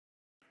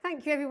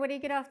Thank you, everybody.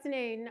 Good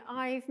afternoon.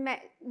 I've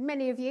met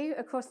many of you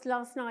across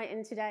last night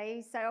and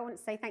today, so I want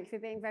to say thank you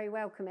for being very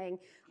welcoming.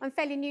 I'm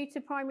fairly new to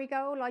Primary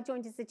Goal. I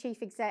joined as the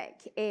Chief Exec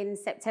in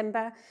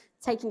September,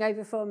 taking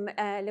over from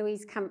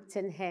Louise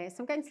Campton here. So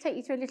I'm going to take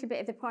you through a little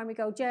bit of the Primary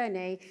Goal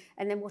journey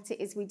and then what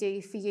it is we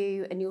do for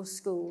you and your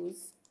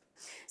schools.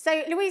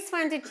 So Louise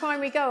founded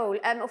Primary Goal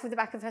off of the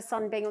back of her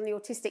son being on the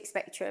autistic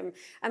spectrum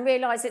and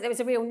realised that there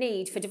was a real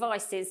need for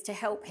devices to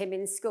help him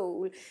in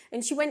school.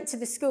 And she went to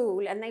the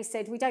school and they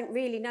said, we don't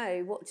really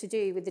know what to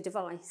do with the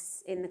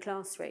device in the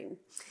classroom.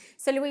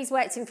 So Louise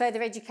worked in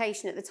further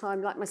education at the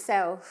time, like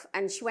myself,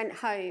 and she went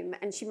home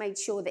and she made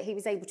sure that he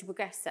was able to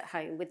progress at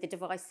home with the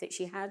device that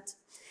she had.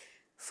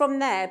 From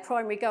there,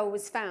 Primary Goal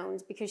was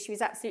found because she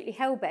was absolutely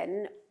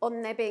hell-bent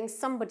on there being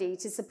somebody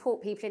to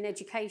support people in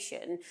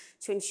education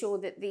to ensure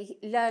that the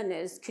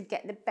learners could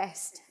get the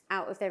best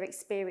out of their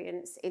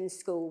experience in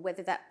school,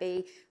 whether that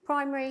be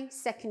primary,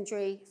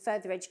 secondary,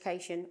 further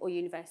education or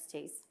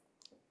universities.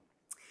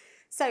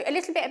 So a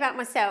little bit about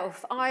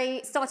myself.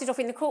 I started off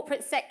in the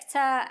corporate sector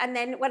and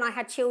then when I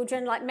had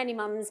children, like many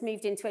mums,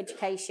 moved into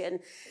education.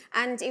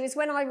 And it was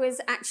when I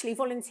was actually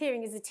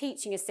volunteering as a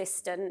teaching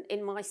assistant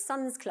in my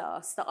son's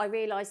class that I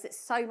realised that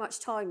so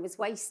much time was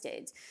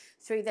wasted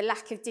through the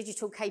lack of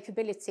digital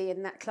capability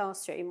in that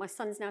classroom. My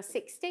son's now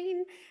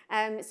 16,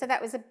 so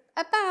that was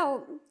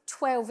about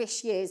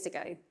 12-ish years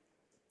ago.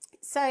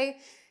 So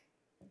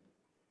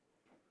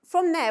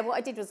from there, what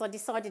I did was I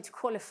decided to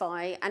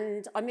qualify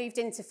and I moved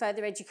into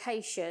further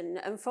education.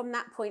 And from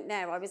that point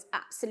there, I was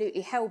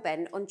absolutely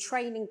hell-bent on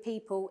training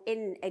people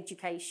in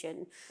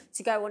education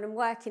to go on and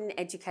work in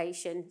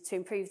education to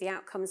improve the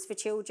outcomes for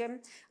children.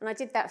 And I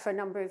did that for a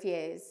number of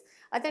years.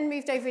 I then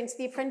moved over into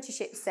the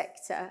apprenticeship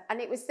sector. And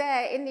it was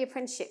there in the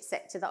apprenticeship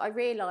sector that I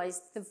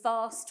realised the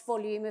vast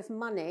volume of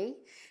money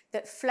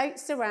that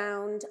floats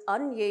around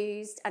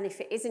unused. And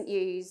if it isn't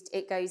used,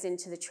 it goes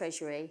into the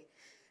treasury.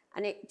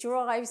 And it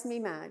drives me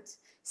mad.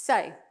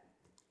 So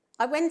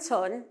I went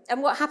on,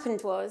 and what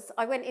happened was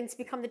I went in to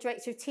become the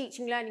Director of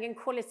Teaching, Learning and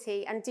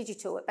Quality and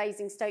Digital at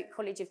Basingstoke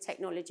College of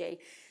Technology.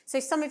 So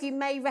some of you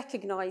may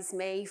recognise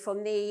me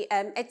from the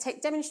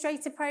EdTech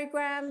Demonstrator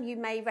Programme. You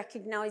may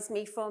recognise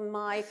me from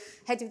my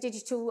Head of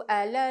Digital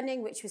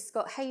Learning, which was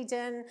Scott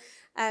Hayden.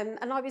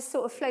 And I was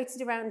sort of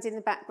floated around in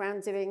the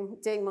background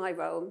doing my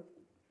role.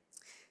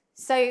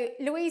 So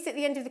Louise, at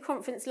the end of the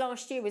conference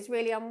last year, was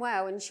really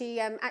unwell and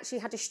she actually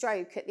had a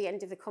stroke at the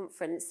end of the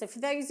conference. So for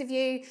those of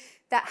you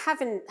that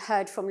haven't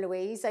heard from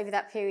Louise over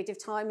that period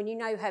of time and you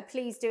know her,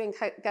 please do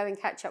go and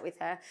catch up with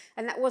her.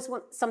 And that was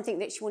something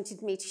that she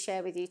wanted me to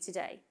share with you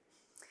today.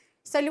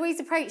 So Louise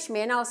approached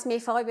me and asked me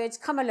if I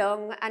would come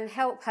along and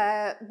help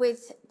her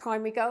with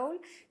Primary Goal,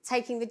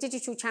 taking the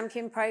Digital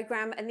Champion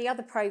programme and the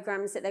other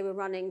programmes that they were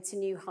running to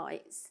new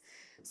heights.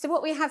 So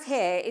what we have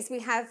here is we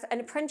have an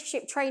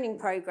apprenticeship training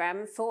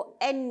programme for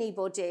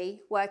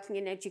anybody working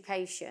in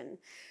education.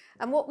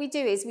 And what we do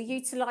is we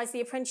utilise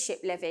the apprenticeship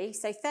levy,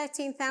 so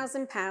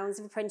 £13,000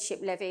 of apprenticeship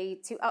levy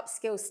to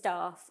upskill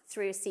staff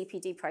through a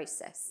CPD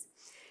process.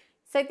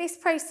 So this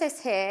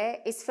process here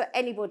is for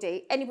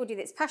anybody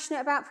that's passionate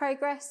about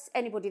progress,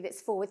 anybody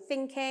that's forward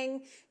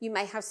thinking. You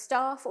may have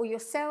staff or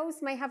yourselves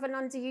may have an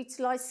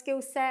underutilised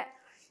skill set,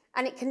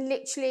 and it can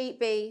literally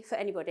be for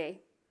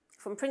anybody.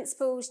 From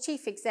principals,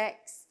 chief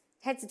execs,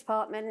 heads of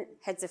department,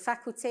 heads of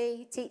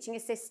faculty, teaching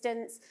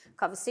assistants,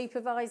 cover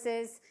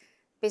supervisors,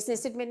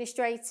 business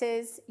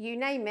administrators, you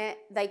name it,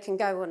 they can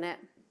go on it.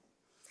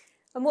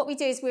 And what we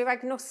do is we're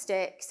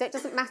agnostic, so it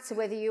doesn't matter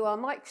whether you are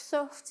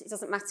Microsoft, it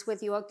doesn't matter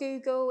whether you are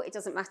Google, it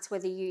doesn't matter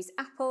whether you use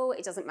Apple,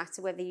 it doesn't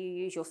matter whether you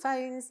use your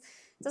phones,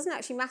 it doesn't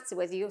actually matter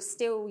whether you're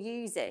still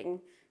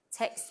using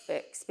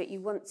textbooks, but you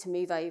want to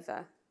move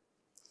over.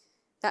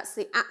 That's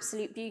the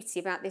absolute beauty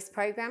about this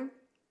programme.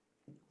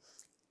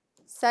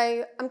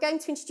 So I'm going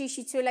to introduce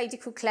you to a lady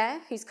called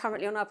Claire, who's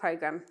currently on our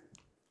programme.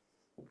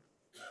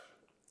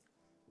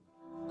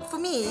 For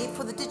me,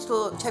 for the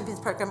Digital Champions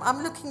Programme,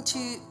 I'm looking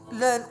to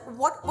learn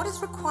what is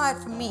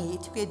required for me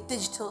to be a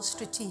digital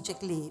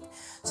strategic lead.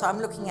 So I'm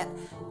looking at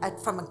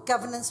from a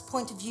governance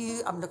point of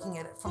view, I'm looking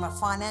at it from a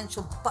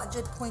financial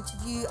budget point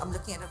of view, I'm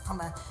looking at it from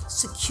a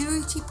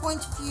security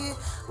point of view,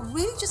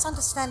 really just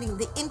understanding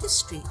the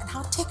industry and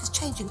how tech is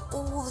changing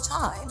all the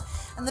time.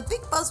 And the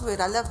big buzzword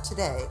I loved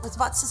today was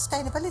about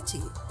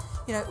sustainability.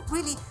 You know,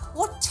 really,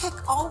 what tech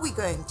are we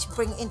going to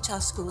bring into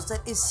our schools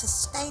that is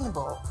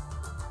sustainable?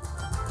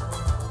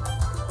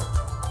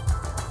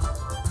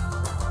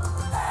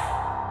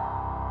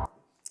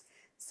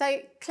 So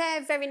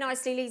Claire very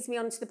nicely leads me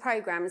onto the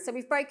programme. So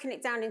we've broken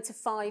it down into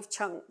 5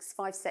 chunks,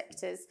 5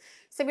 sectors.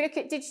 So we look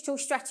at digital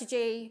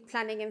strategy,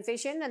 planning and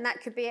vision, and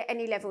that could be at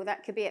any level.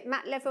 That could be at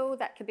MAT level,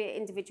 that could be at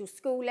individual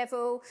school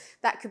level,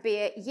 that could be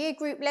at year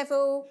group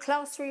level,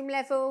 classroom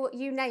level,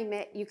 you name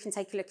it, you can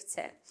take a look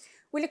at it.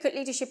 We look at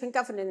leadership and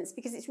governance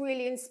because it's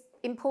really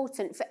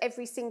important for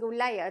every single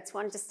layer to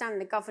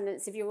understand the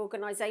governance of your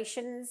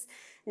organisations,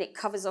 and it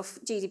covers off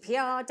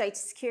GDPR, data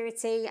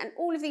security, and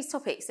all of these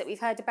topics that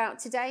we've heard about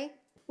today.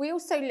 We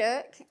also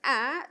look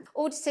at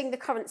auditing the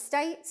current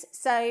state.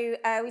 So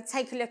we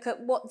take a look at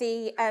what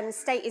the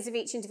state is of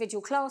each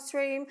individual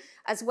classroom,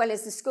 as well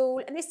as the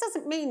school. And this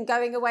doesn't mean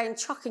going away and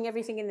chucking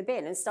everything in the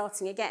bin and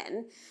starting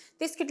again.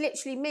 This could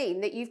literally mean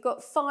that you've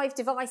got 5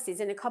 devices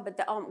in a cupboard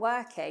that aren't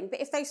working.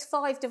 But if those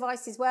 5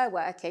 devices were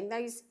working,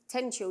 those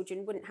 10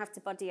 children wouldn't have to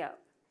buddy up.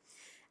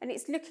 And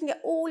it's looking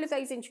at all of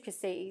those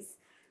intricacies.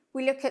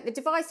 We look at the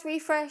device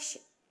refresh,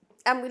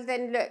 and we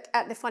then look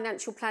at the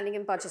financial planning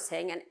and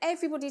budgeting, and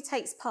everybody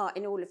takes part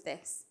in all of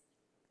this.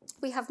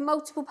 We have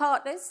multiple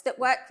partners that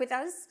work with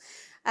us.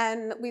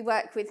 We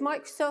work with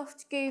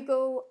Microsoft,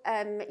 Google,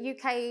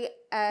 UK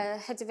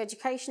Head of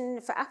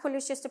Education for Apple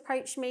has just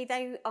approached me.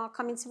 They are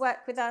coming to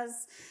work with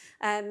us.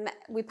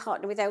 We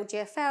partner with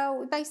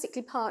LGfL. We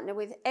basically partner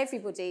with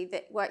everybody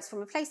that works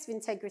from a place of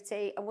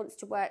integrity and wants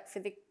to work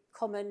for the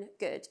common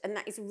good, and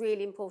that is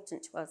really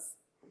important to us.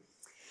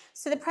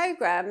 So the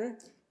programme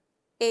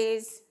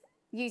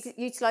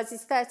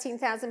utilises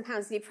 £13,000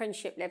 of the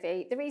apprenticeship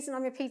levy. The reason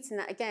I'm repeating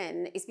that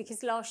again is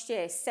because last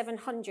year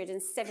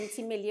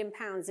 £770 million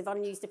of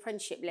unused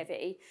apprenticeship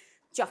levy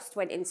just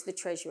went into the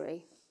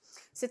Treasury.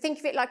 So think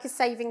of it like a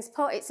savings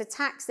pot. It's a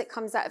tax that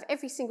comes out of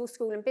every single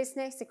school and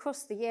business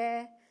across the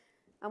year.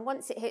 And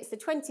once it hits the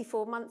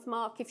 24-month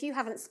mark, if you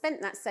haven't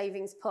spent that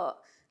savings pot,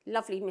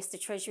 lovely Mr.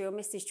 Treasury or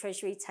Mrs.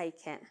 Treasury,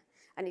 take it.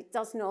 And it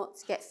does not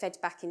get fed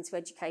back into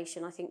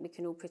education. I think we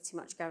can all pretty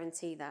much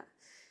guarantee that.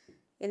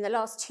 In the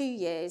last 2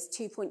 years,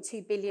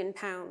 £2.2 billion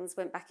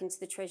went back into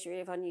the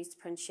Treasury of unused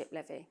apprenticeship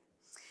levy.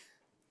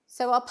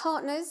 So our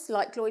partners,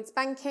 like Lloyds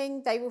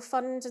Banking, they will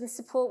fund and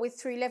support with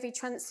through levy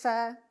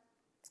transfer.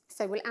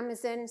 So will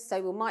Amazon,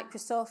 so will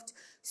Microsoft,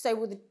 so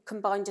will the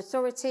combined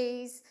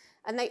authorities.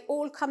 And they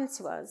all come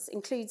to us,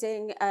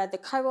 including the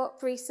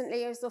Co-op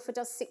recently has offered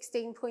us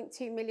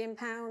 £16.2 million.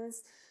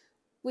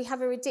 We have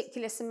a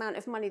ridiculous amount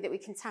of money that we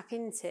can tap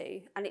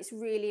into, and it's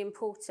really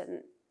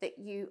important that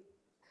you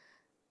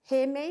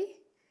hear me,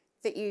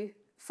 that you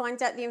find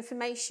out the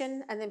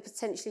information, and then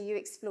potentially you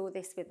explore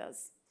this with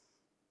us.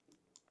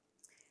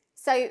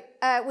 So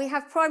we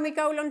have Primary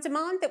Goal on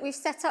Demand that we've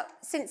set up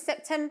since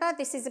September.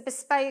 This is a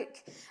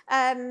bespoke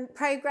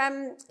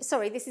programme.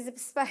 Sorry, this is a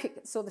bespoke,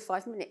 I saw the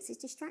 5 minutes, it's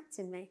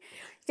distracting me.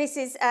 This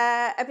is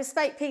a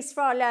bespoke piece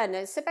for our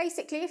learners. So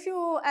basically, if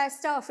your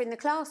staff are in the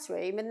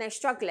classroom and they're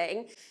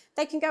struggling,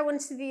 they can go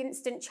onto the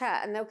instant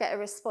chat and they'll get a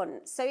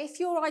response. So if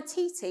your IT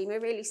team are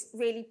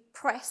really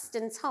pressed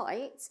and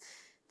tight,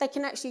 they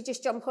can actually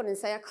just jump on and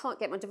say, I can't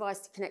get my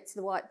device to connect to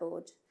the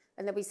whiteboard.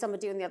 And there'll be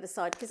somebody on the other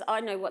side, because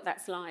I know what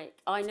that's like.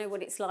 I know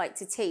what it's like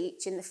to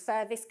teach in the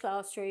furthest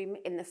classroom,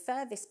 in the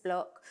furthest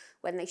block,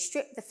 when they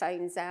stripped the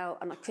phones out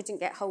and I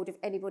couldn't get hold of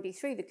anybody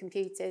through the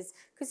computers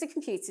because the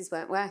computers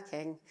weren't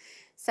working.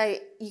 So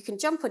you can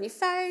jump on your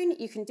phone,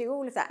 you can do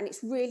all of that, and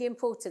it's really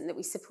important that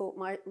we support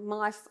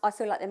I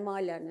feel like they're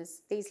my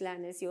learners, these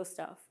learners, your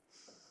staff.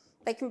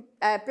 They can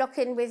block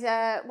in with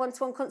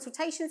one-to-one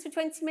consultations for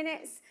 20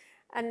 minutes.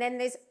 And then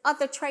there's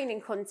other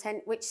training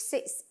content which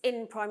sits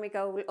in Primary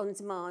Goal on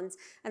Demand,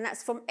 and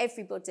that's from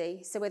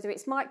everybody. So whether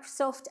it's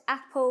Microsoft,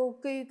 Apple,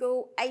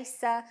 Google,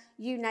 Acer,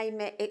 you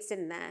name it, it's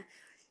in there.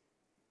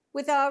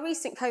 With our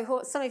recent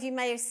cohort, some of you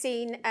may have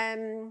seen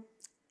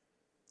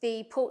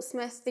the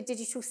Portsmouth, the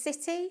Digital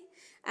City,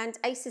 and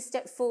Acer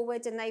stepped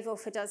forward and they've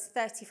offered us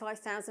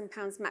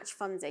 £35,000 match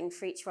funding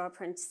for each of our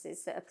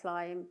apprentices that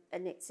apply,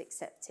 and it's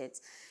accepted.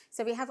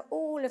 So we have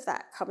all of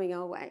that coming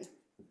our way.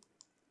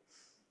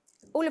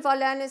 All of our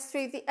learners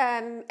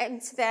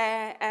enter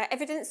their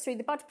evidence through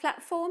the BUD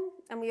platform,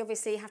 and we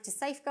obviously have to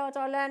safeguard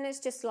our learners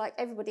just like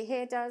everybody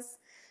here does.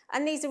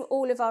 And these are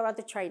all of our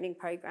other training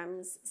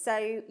programmes.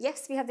 So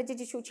yes, we have the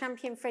Digital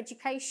Champion for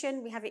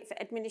Education, we have it for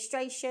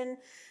administration,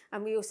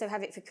 and we also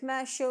have it for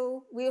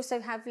commercial. We also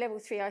have Level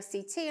 3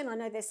 ICT, and I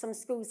know there's some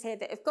schools here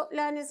that have got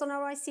learners on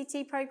our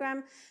ICT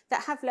programme,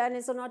 that have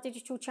learners on our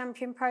Digital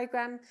Champion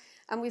programme,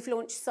 and we've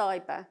launched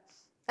Cyber.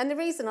 And the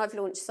reason I've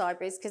launched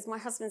Cyber is because my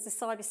husband's a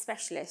cyber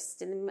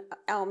specialist in the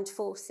armed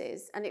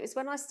forces, and it was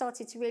when I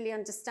started to really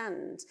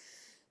understand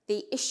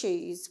the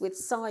issues with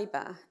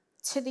cyber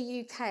to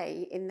the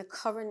UK in the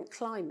current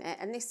climate.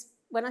 And this,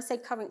 when I say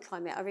current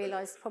climate, I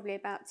realised probably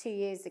about 2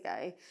 years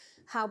ago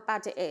how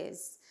bad it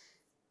is.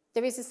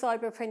 There is a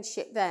cyber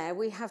apprenticeship there.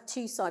 We have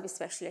 2 cyber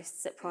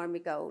specialists at Primary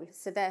Goal,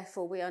 so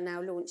therefore we are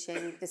now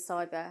launching the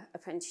cyber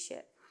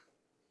apprenticeship.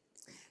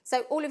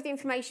 So all of the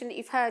information that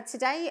you've heard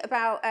today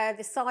about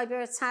the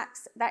cyber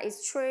attacks, that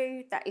is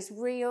true, that is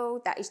real,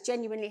 that is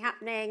genuinely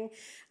happening.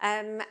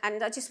 And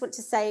I just want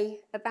to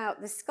say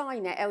about the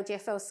Skynet,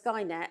 LGfL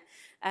Skynet,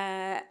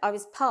 I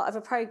was part of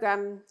a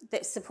programme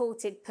that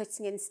supported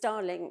putting in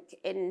Starlink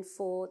in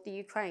for the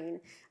Ukraine,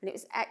 and it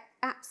was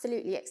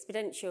absolutely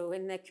exponential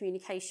in their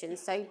communication.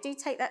 So do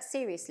take that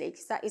seriously,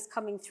 because that is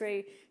coming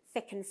through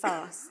thick and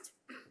fast.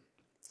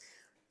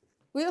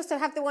 We also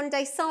have the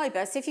one-day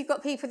cyber. So if you've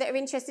got people that are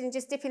interested in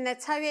just dipping their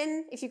toe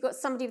in, if you've got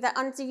somebody with that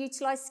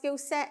underutilised skill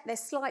set, they're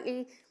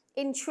slightly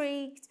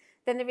intrigued,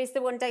 Then there is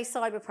the one-day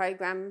cyber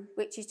programme,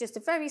 which is just a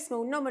very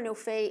small nominal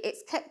fee.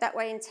 It's kept that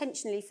way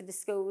intentionally for the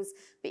schools,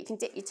 but you can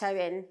dip your toe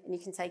in and you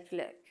can take a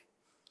look.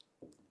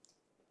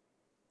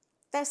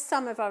 There's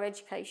some of our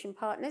education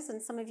partners,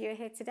 and some of you are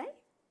here today.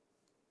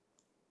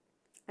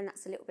 And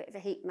that's a little bit of a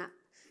heat map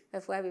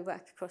of where we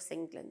work across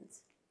England.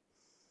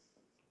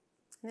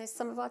 And there's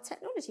some of our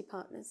technology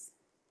partners.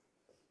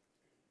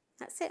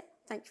 That's it.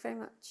 Thank you very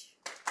much.